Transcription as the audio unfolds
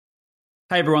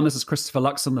Hey everyone, this is Christopher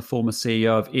Luxon, the former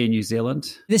CEO of Air New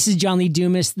Zealand. This is John Lee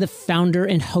Dumas, the founder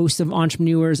and host of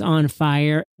Entrepreneurs on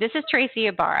Fire. This is Tracy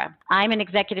Ibarra. I'm in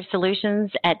Executive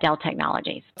Solutions at Dell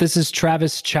Technologies. This is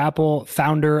Travis Chappell,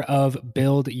 founder of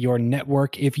Build Your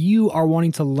Network. If you are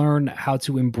wanting to learn how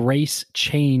to embrace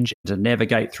change, To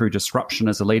navigate through disruption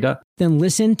as a leader, Then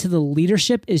listen to the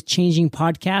Leadership is Changing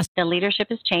podcast. The Leadership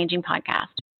is Changing podcast.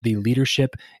 the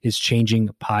Leadership is Changing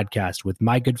podcast with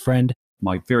my good friend,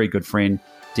 my very good friend,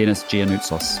 Dennis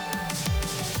Giannoutsos.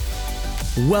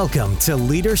 Welcome to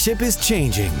Leadership is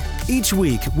Changing. Each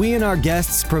week, we and our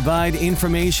guests provide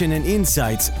information and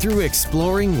insights through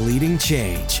exploring leading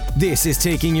change. This is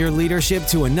taking your leadership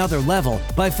to another level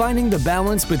by finding the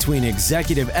balance between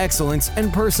executive excellence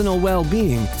and personal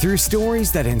well-being through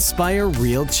stories that inspire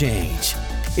real change.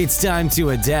 It's time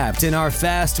to adapt in our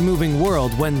fast-moving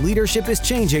world when leadership is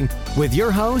changing with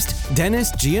your host,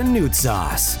 Dennis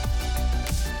Giannoutsos.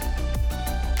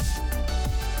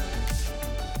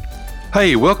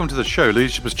 Hey, welcome to the show,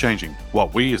 Leadership is Changing.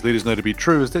 What we as leaders know to be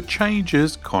true is that change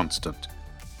is constant.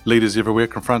 Leaders everywhere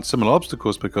confront similar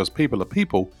obstacles because people are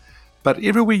people, but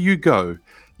everywhere you go,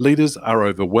 leaders are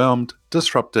overwhelmed,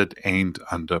 disrupted, and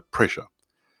under pressure.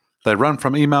 They run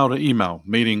from email to email,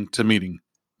 meeting to meeting.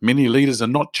 Many leaders are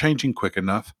not changing quick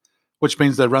enough, which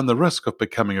means they run the risk of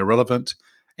becoming irrelevant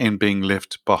and being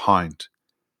left behind.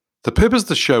 The purpose of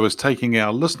the show is taking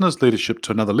our listeners' leadership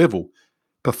to another level,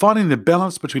 by finding the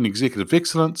balance between executive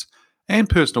excellence and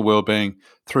personal well-being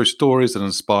through stories that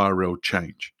inspire real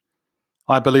change.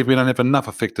 I believe we don't have enough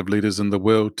effective leaders in the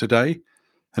world today,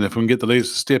 and if we can get the leaders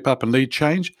to step up and lead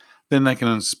change, then they can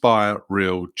inspire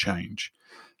real change.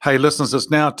 Hey listeners,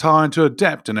 it's now time to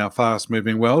adapt in our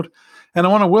fast-moving world, and I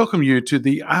want to welcome you to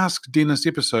the Ask Dennis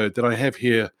episode that I have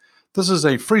here. This is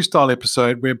a freestyle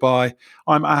episode whereby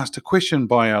I'm asked a question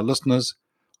by our listeners,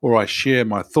 or I share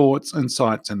my thoughts,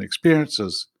 insights, and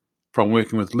experiences from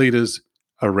working with leaders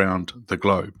around the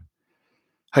globe.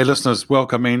 Hey listeners,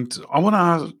 welcome, and I want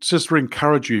to just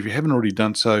encourage you, if you haven't already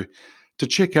done so, to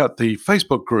check out the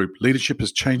Facebook group, Leadership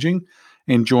is Changing,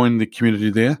 and join the community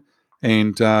there.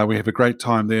 And we have a great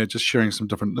time there, just sharing some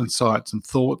different insights and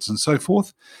thoughts and so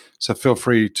forth. So feel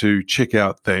free to check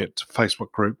out that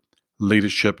Facebook group,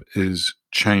 Leadership is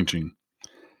Changing.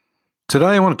 Today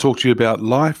I want to talk to you about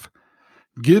life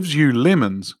gives you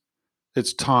lemons,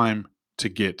 it's time to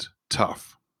get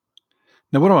tough.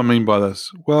 Now, what do I mean by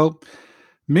this? Well,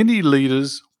 many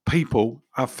leaders, people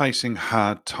are facing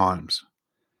hard times.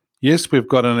 Yes, we've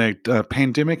got a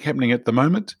pandemic happening at the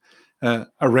moment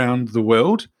around the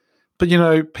world, but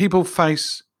people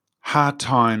face hard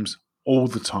times all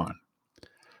the time.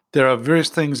 There are various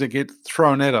things that get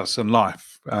thrown at us in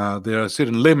life. There are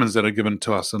certain lemons that are given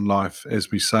to us in life,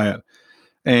 as we say it.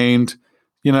 And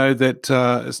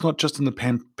that it's not just in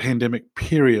the pandemic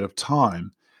period of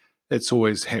time, it's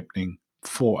always happening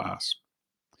for us.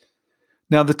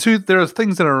 Now, there are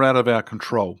things that are out of our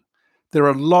control. There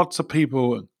are lots of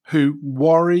people who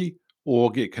worry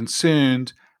or get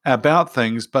concerned about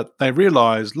things, but they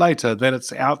realize later that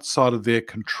it's outside of their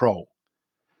control.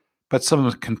 But some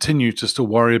of them continue to still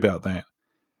worry about that.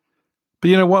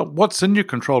 But you know what? What's in your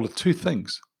control are two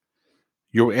things: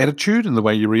 your attitude and the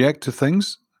way you react to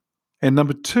things. And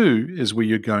number two is where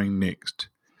you're going next.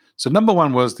 So number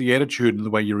one was the attitude and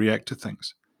the way you react to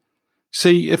things.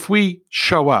 See, if we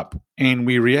show up and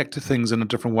we react to things in a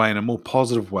different way, in a more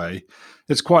positive way,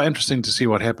 it's quite interesting to see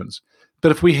what happens. But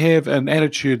if we have an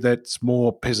attitude that's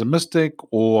more pessimistic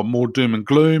or more doom and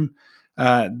gloom,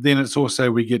 then it's also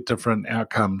we get different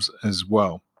outcomes as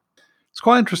well. It's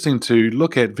quite interesting to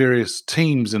look at various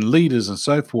teams and leaders and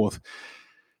so forth.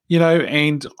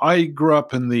 And I grew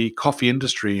up in the coffee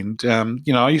industry, and,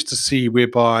 I used to see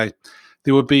whereby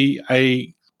there would be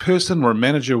a person or a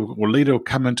manager or leader would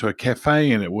come into a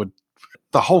cafe, and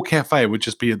the whole cafe would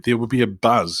just there would be a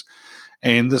buzz,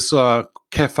 and this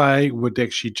cafe would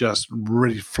actually just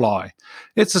really fly.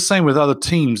 It's the same with other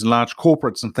teams and large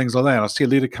corporates and things like that. I see a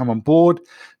leader come on board,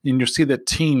 and you'll see that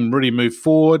team really move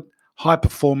forward, high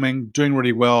performing, doing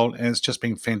really well, and it's just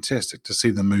been fantastic to see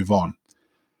them move on.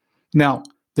 Now,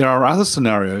 there are other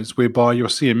scenarios whereby you'll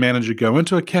see a manager go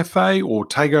into a cafe or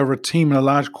take over a team in a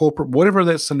large corporate, whatever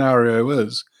that scenario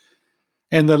is,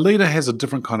 and the leader has a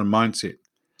different kind of mindset.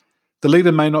 The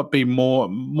leader may not be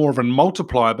more of a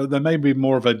multiplier, but they may be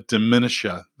more of a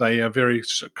diminisher. They are very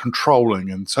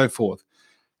controlling and so forth,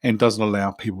 and doesn't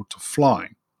allow people to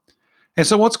fly. And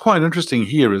so what's quite interesting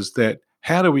here is that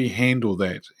how do we handle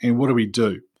that, and what do we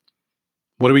do?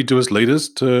 What do we do as leaders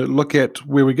to look at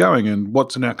where we're going and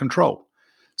what's in our control?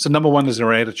 So number one is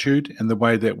our attitude and the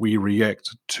way that we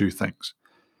react to things.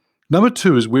 Number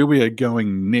 2 is where we are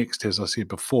going next, as I said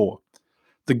before.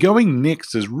 The going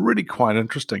next is really quite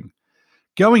interesting.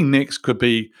 Going next could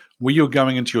be where you're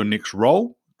going into your next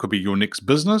role, could be your next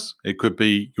business, it could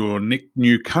be your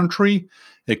new country,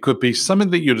 it could be something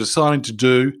that you're deciding to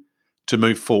do to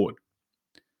move forward.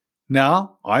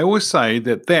 Now, I always say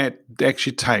that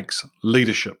actually takes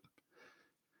leadership.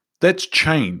 That's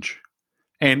change.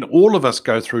 And all of us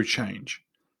go through change.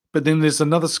 But then there's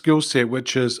another skill set,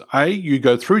 which is A, you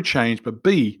go through change, but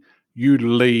B, you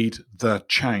lead the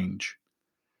change.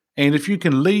 And if you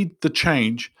can lead the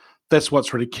change, that's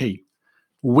what's really key.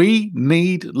 We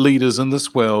need leaders in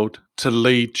this world to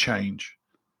lead change.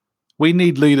 We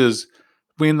need leaders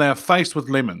when they are faced with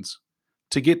lemons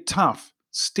to get tough,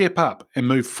 step up, and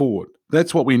move forward.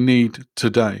 That's what we need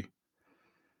today.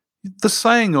 The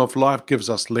saying of life gives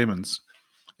us lemons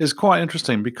is quite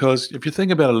interesting because if you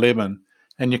think about a lemon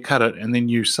and you cut it and then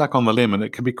you suck on the lemon,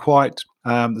 it can be quite,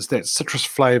 there's that citrus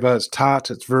flavor, it's tart,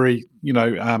 it's very,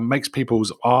 makes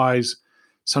people's eyes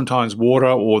sometimes water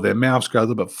or their mouths go a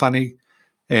little bit funny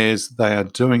as they are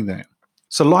doing that.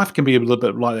 So life can be a little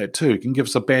bit like that too. It can give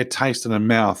us a bad taste in the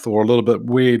mouth or a little bit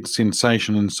weird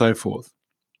sensation and so forth.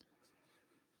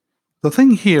 The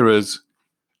thing here is,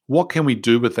 what can we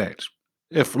do with that?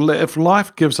 If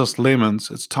life gives us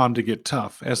lemons, it's time to get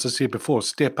tough. As I said before,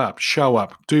 step up, show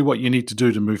up, do what you need to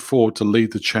do to move forward to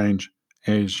lead the change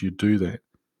as you do that.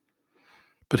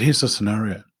 But here's the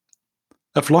scenario.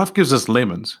 If life gives us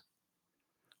lemons,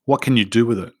 what can you do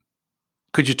with it?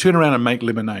 Could you turn around and make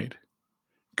lemonade?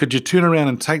 Could you turn around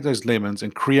and take those lemons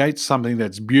and create something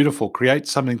that's beautiful, create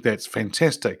something that's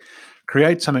fantastic,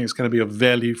 create something that's going to be of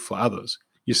value for others?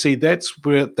 You see, that's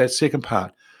where that second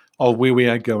part of where we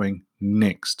are going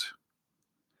next.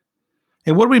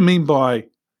 And what do we mean by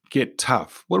get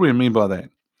tough? What do we mean by that?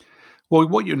 Well,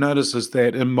 what you notice is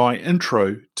that in my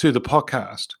intro to the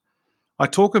podcast, I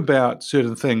talk about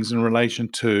certain things in relation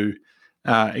to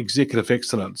executive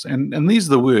excellence. And these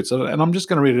are the words, and I'm just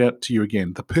going to read it out to you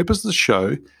again. The purpose of the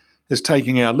show is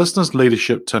taking our listeners'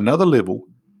 leadership to another level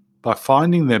by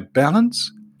finding their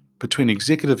balance between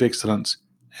executive excellence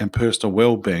and personal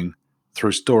well-being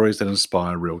through stories that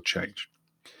inspire real change.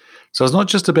 So it's not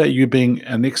just about you being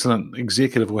an excellent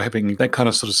executive or having that kind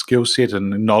of sort of skill set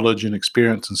and knowledge and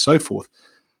experience and so forth,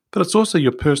 but it's also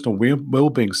your personal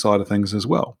well-being side of things as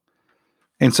well.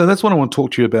 And so that's what I want to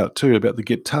talk to you about too, about the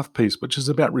get tough piece, which is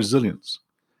about resilience.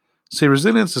 See,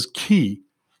 resilience is key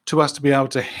to us to be able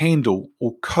to handle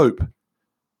or cope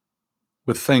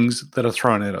with things that are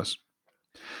thrown at us.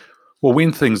 Well,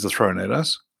 when things are thrown at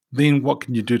us, then what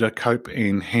can you do to cope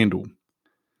and handle?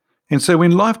 And so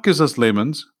when life gives us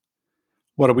lemons,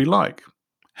 what are we like?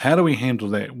 How do we handle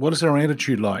that? What is our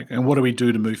attitude like? And what do we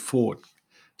do to move forward?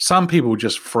 Some people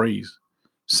just freeze.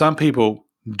 Some people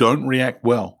don't react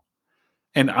well.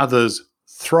 And others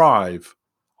thrive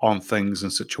on things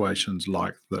and situations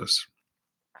like this.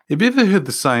 Have you ever heard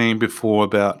the saying before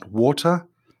about water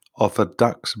off a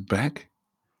duck's back?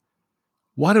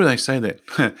 Why do they say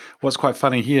that? What's quite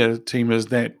funny here, team, is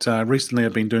that recently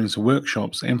I've been doing some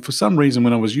workshops, and for some reason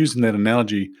when I was using that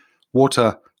analogy,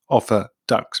 water off a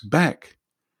duck's back,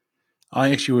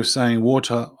 I actually was saying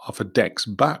water off a duck's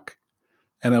buck,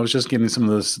 and I was just getting some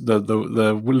of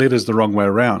the letters the wrong way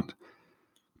around.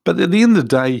 But at the end of the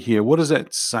day here, what does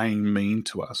that saying mean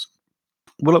to us?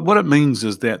 Well, what it means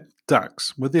is that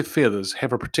ducks, with their feathers,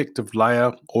 have a protective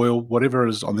layer, oil, whatever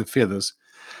it is on their feathers.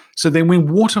 So then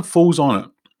when water falls on it,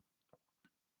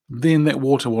 then that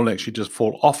water will actually just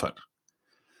fall off it.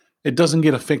 It doesn't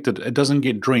get affected. It doesn't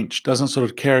get drenched, doesn't sort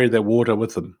of carry that water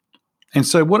with them. And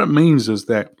so what it means is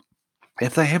that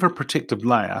if they have a protective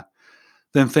layer,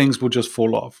 then things will just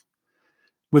fall off.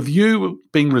 With you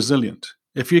being resilient,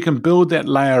 if you can build that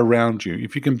layer around you,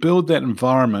 if you can build that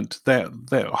environment, that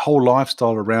whole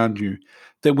lifestyle around you,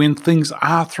 that when things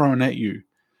are thrown at you,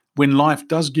 when life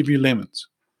does give you lemons,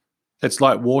 it's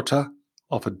like water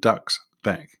off a duck's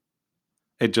back.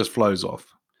 It just flows off.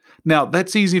 Now,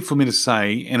 that's easy for me to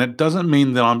say, and it doesn't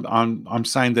mean that I'm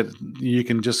saying that you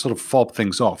can just sort of fob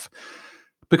things off,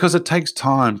 because it takes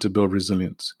time to build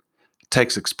resilience. It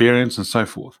takes experience and so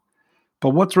forth.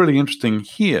 But what's really interesting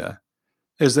here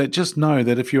is that just know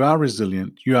that if you are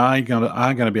resilient, you are going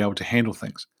to be able to handle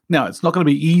things. Now, it's not going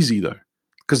to be easy though,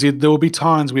 because there will be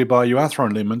times whereby you are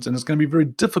throwing lemons and it's going to be very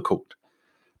difficult.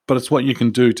 But it's what you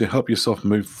can do to help yourself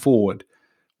move forward,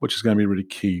 which is going to be really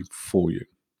key for you.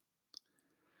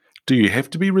 Do you have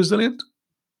to be resilient?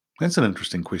 That's an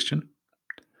interesting question.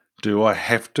 Do I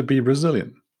have to be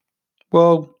resilient?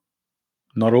 Well,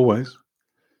 not always.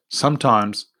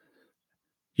 Sometimes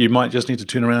you might just need to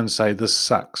turn around and say, this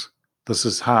sucks. This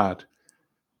is hard.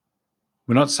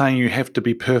 We're not saying you have to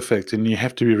be perfect and you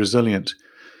have to be resilient.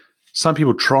 Some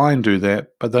people try and do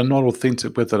that, but they're not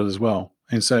authentic with it as well.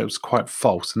 And so it's quite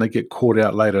false, and they get caught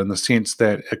out later in the sense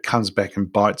that it comes back and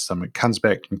bites them. It comes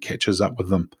back and catches up with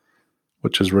them,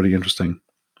 which is really interesting.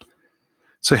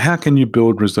 So how can you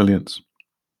build resilience?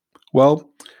 Well,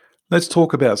 let's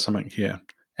talk about something here.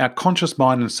 Our conscious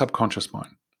mind and subconscious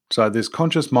mind. So there's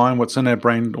conscious mind, what's in our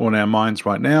brain or in our minds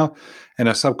right now, and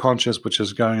our subconscious, which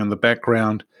is going in the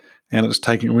background, and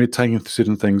we're taking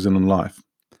certain things in life.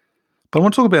 But I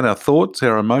want to talk about our thoughts,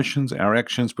 our emotions, our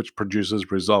actions, which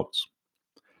produces results.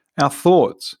 Our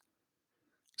thoughts.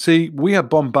 See, we are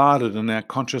bombarded in our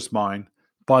conscious mind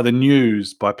by the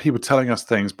news, by people telling us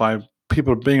things, by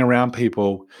people being around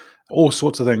people, all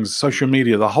sorts of things, social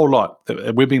media, the whole lot.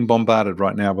 We're being bombarded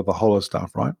right now with the whole of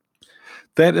stuff, right?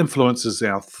 That influences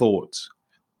our thoughts.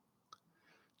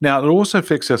 Now, it also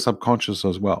affects our subconscious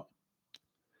as well.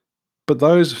 But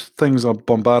those things are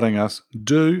bombarding us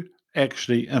do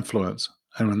actually influence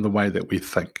in the way that we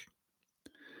think.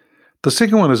 The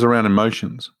second one is around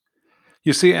emotions.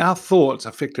 You see, our thoughts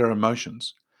affect our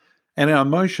emotions, and our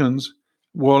emotions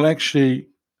will actually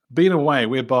be in a way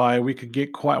whereby we could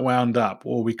get quite wound up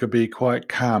or we could be quite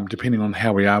calm depending on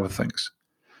how we are with things.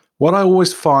 What I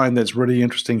always find that's really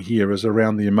interesting here is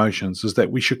around the emotions, is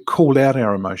that we should call out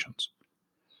our emotions.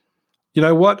 You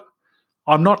know what?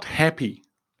 I'm not happy,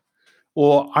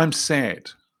 or I'm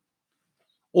sad,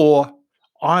 or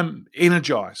I'm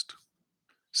energized.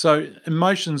 So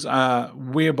emotions are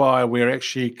whereby we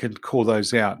actually can call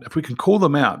those out. If we can call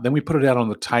them out, then we put it out on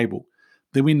the table.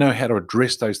 Then we know how to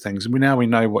address those things, and we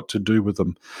know what to do with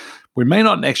them. We may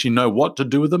not actually know what to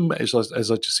do with them, as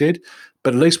I just said,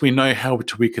 but at least we know how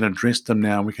we can address them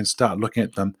now, and we can start looking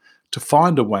at them to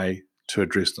find a way to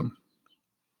address them.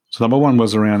 So number one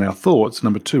was around our thoughts.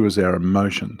 Number two is our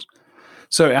emotions.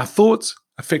 So our thoughts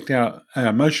affect our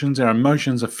emotions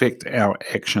affect our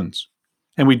actions.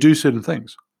 And we do certain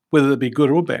things, whether it be good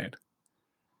or bad.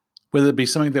 Whether it be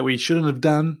something that we shouldn't have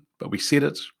done, but we said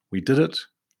it, we did it.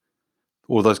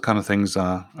 All those kind of things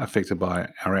are affected by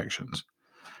our actions,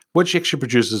 which actually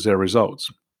produces our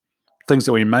results. Things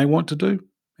that we may want to do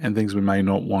and things we may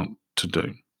not want to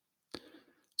do.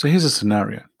 So here's a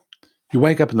scenario. You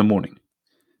wake up in the morning.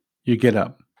 You get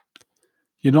up.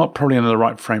 You're not probably in the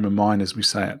right frame of mind as we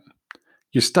say it.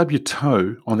 You stub your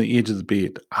toe on the edge of the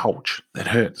bed. Ouch, that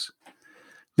hurts.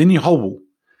 Then you hobble.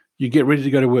 You get ready to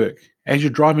go to work. As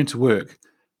you're driving to work,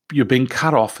 you're being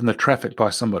cut off in the traffic by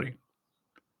somebody.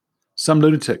 Some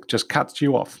lunatic just cuts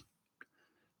you off.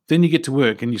 Then you get to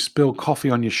work and you spill coffee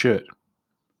on your shirt,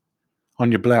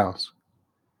 on your blouse.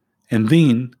 And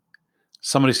then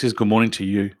somebody says good morning to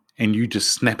you and you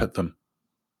just snap at them.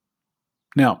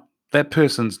 Now, that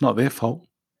person's not their fault.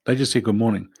 They just said good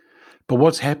morning. But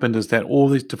what's happened is that all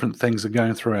these different things are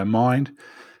going through our mind,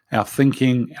 our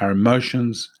thinking, our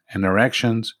emotions, and our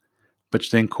actions,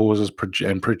 which then causes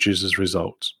and produces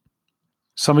results.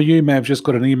 Some of you may have just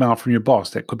got an email from your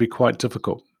boss. That could be quite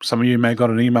difficult. Some of you may have got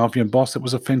an email from your boss that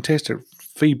was a fantastic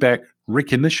feedback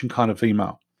recognition kind of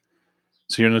email.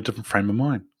 So you're in a different frame of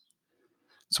mind.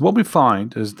 So what we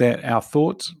find is that our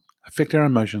thoughts affect our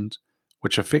emotions,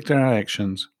 which affect our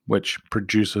actions, which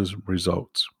produces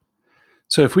results.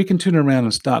 So if we can turn around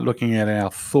and start looking at our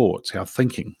thoughts, our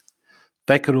thinking,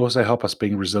 that could also help us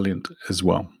being resilient as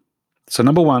well. So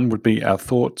number one would be our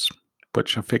thoughts,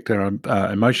 which affect our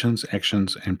emotions,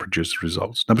 actions, and produce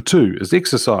results. Number two is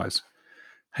exercise.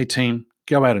 Hey team,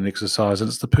 go out and exercise. And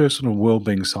it's the personal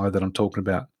well-being side that I'm talking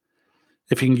about.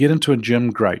 If you can get into a gym,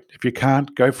 great. If you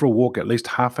can't, go for a walk at least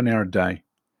half an hour a day.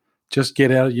 Just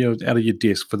get out of your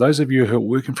desk. For those of you who are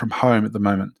working from home at the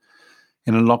moment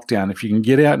in a lockdown, if you can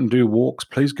get out and do walks,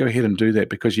 please go ahead and do that,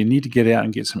 because you need to get out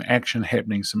and get some action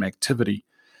happening, some activity,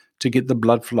 to get the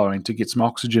blood flowing, to get some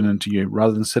oxygen into you,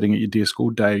 rather than sitting at your desk all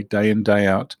day, day in, day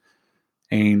out.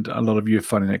 And a lot of you are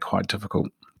finding that quite difficult.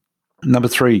 Number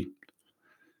three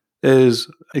is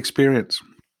experience.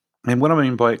 And what I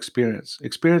mean by experience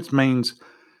means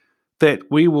that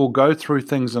we will go through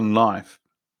things in life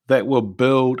that will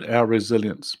build our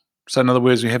resilience. So in other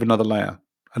words, we have another layer,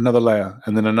 and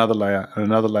then another layer, and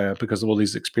another layer, because of all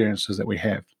these experiences that we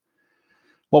have.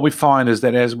 What we find is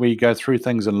that as we go through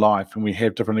things in life and we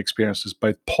have different experiences,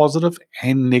 both positive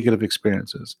and negative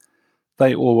experiences,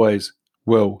 they always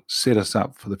will set us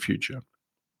up for the future.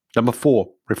 Number four,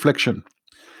 reflection.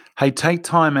 Hey, take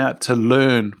time out to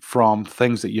learn from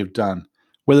things that you've done,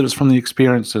 whether it's from the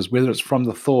experiences, whether it's from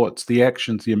the thoughts, the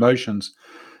actions, the emotions,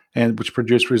 and which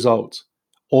produce results.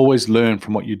 Always learn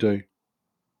from what you do.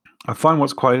 I find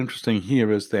what's quite interesting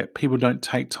here is that people don't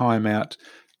take time out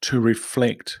to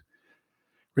reflect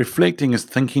Reflecting is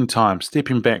thinking time,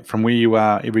 stepping back from where you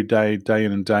are every day, day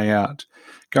in and day out,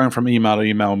 going from email to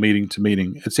email, meeting to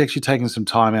meeting. It's actually taking some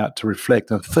time out to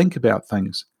reflect and think about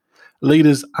things.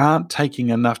 Leaders aren't taking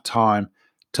enough time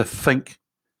to think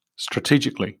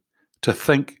strategically, to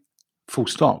think full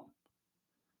stop.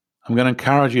 I'm going to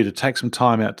encourage you to take some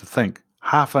time out to think.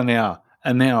 Half an hour,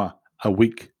 a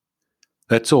week.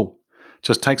 That's all.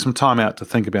 Just take some time out to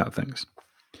think about things.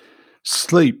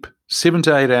 Sleep, 7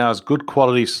 to 8 hours, good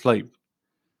quality sleep.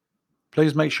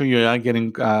 Please make sure you are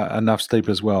getting enough sleep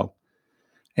as well.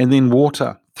 And then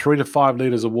water, 3 to 5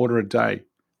 liters of water a day.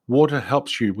 Water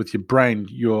helps you with your brain.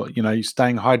 You're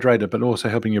staying hydrated, but also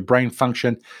helping your brain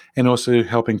function and also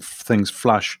helping things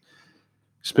flush.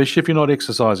 Especially if you're not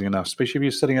exercising enough, especially if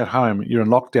you're sitting at home, you're in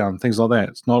lockdown, things like that.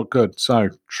 It's not good. So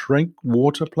drink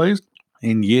water, please.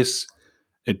 And yes,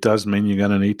 it does mean you're going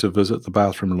to need to visit the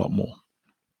bathroom a lot more.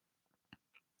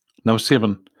 Number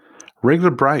 7,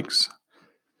 regular breaks.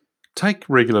 Take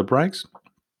regular breaks.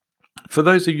 For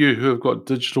those of you who have got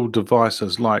digital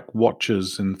devices like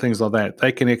watches and things like that,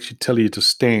 they can actually tell you to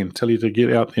stand, tell you to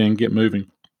get out there and get moving.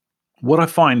 What I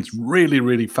find really,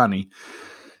 really funny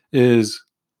is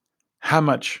how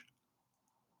much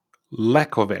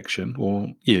lack of action,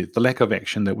 the lack of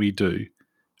action that we do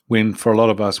when for a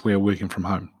lot of us, we're working from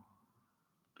home.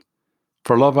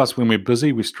 For a lot of us, when we're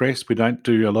busy, we're stressed, we don't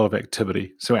do a lot of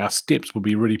activity. So our steps will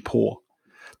be really poor.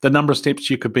 The number of steps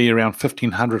you could be around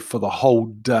 1,500 for the whole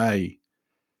day,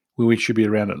 where we should be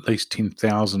around at least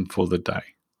 10,000 for the day.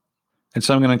 And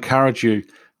so I'm going to encourage you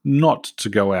not to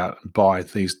go out and buy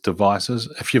these devices.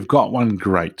 If you've got one,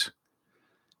 great.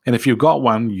 And if you've got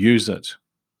one, use it,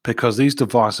 because these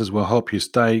devices will help you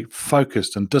stay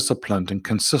focused and disciplined and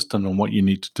consistent on what you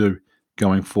need to do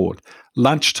going forward.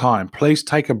 Lunchtime, please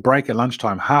take a break at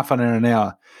lunchtime, half an hour, an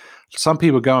hour. Some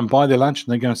people go and buy their lunch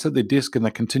and they go and sit at their desk and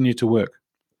they continue to work.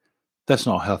 That's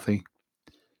not healthy.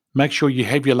 Make sure you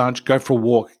have your lunch, go for a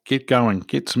walk, get going,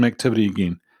 get some activity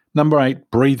again. Number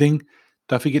 8, breathing.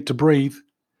 Don't forget to breathe.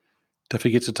 Don't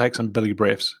forget to take some belly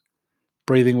breaths.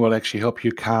 Breathing will actually help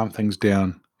you calm things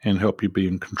down and help you be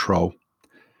in control.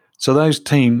 So those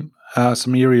are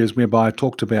some areas whereby I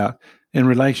talked about in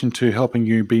relation to helping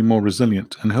you be more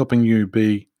resilient and helping you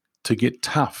to get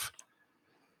tough.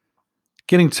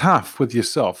 Getting tough with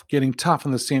yourself, getting tough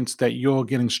in the sense that you're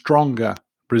getting stronger,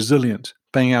 resilient,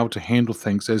 being able to handle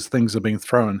things as things are being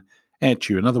thrown at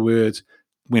you. In other words,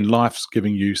 when life's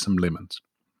giving you some lemons.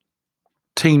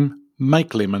 Team,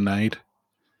 make lemonade.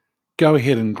 Go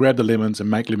ahead and grab the lemons and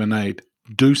make lemonade.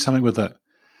 Do something with it.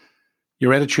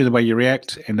 Your attitude, the way you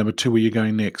react, and number 2, where you're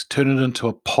going next. Turn it into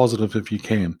a positive if you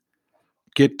can.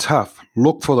 Get tough.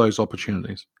 Look for those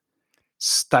opportunities.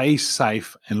 Stay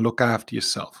safe and look after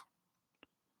yourself.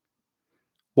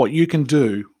 What you can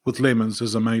do with lemons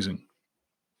is amazing.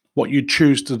 What you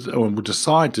choose to or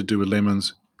decide to do with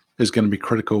lemons is going to be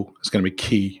critical. It's going to be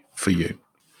key for you.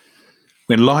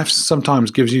 When life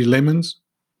sometimes gives you lemons,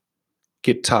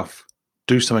 get tough.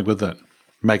 Do something with it.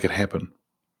 Make it happen.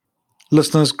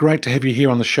 Listeners, great to have you here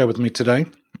on the show with me today.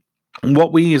 And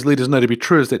what we as leaders know to be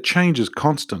true is that change is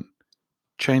constant.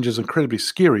 Change is incredibly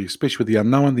scary, especially with the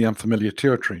unknown, the unfamiliar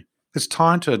territory. It's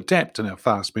time to adapt in our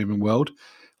fast-moving world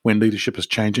when leadership is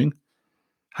changing.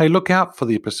 Hey, look out for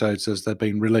the episodes as they've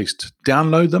been released.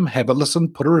 Download them, have a listen,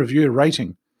 put a review, a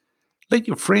rating. Let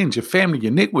your friends, your family,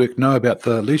 your network know about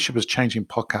the Leadership is Changing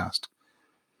podcast.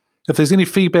 If there's any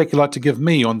feedback you'd like to give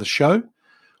me on the show,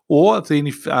 or if there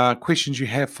are any questions you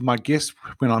have for my guests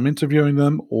when I'm interviewing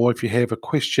them, or if you have a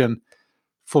question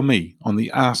for me on the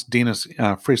Ask Dennis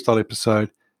freestyle episode,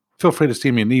 feel free to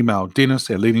send me an email,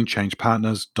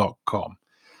 dennis@leadingchangepartners.com.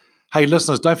 Hey,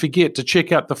 listeners, don't forget to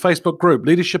check out the Facebook group,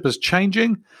 Leadership is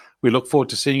Changing. We look forward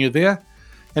to seeing you there.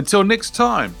 Until next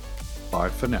time, bye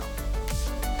for now.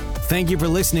 Thank you for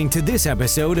listening to this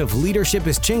episode of Leadership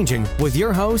is Changing with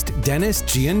your host, Dennis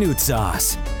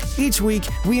Giannoutsas. Each week,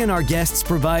 we and our guests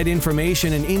provide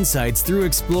information and insights through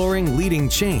exploring leading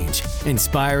change,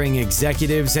 inspiring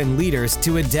executives and leaders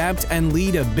to adapt and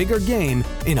lead a bigger game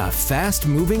in a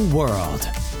fast-moving world.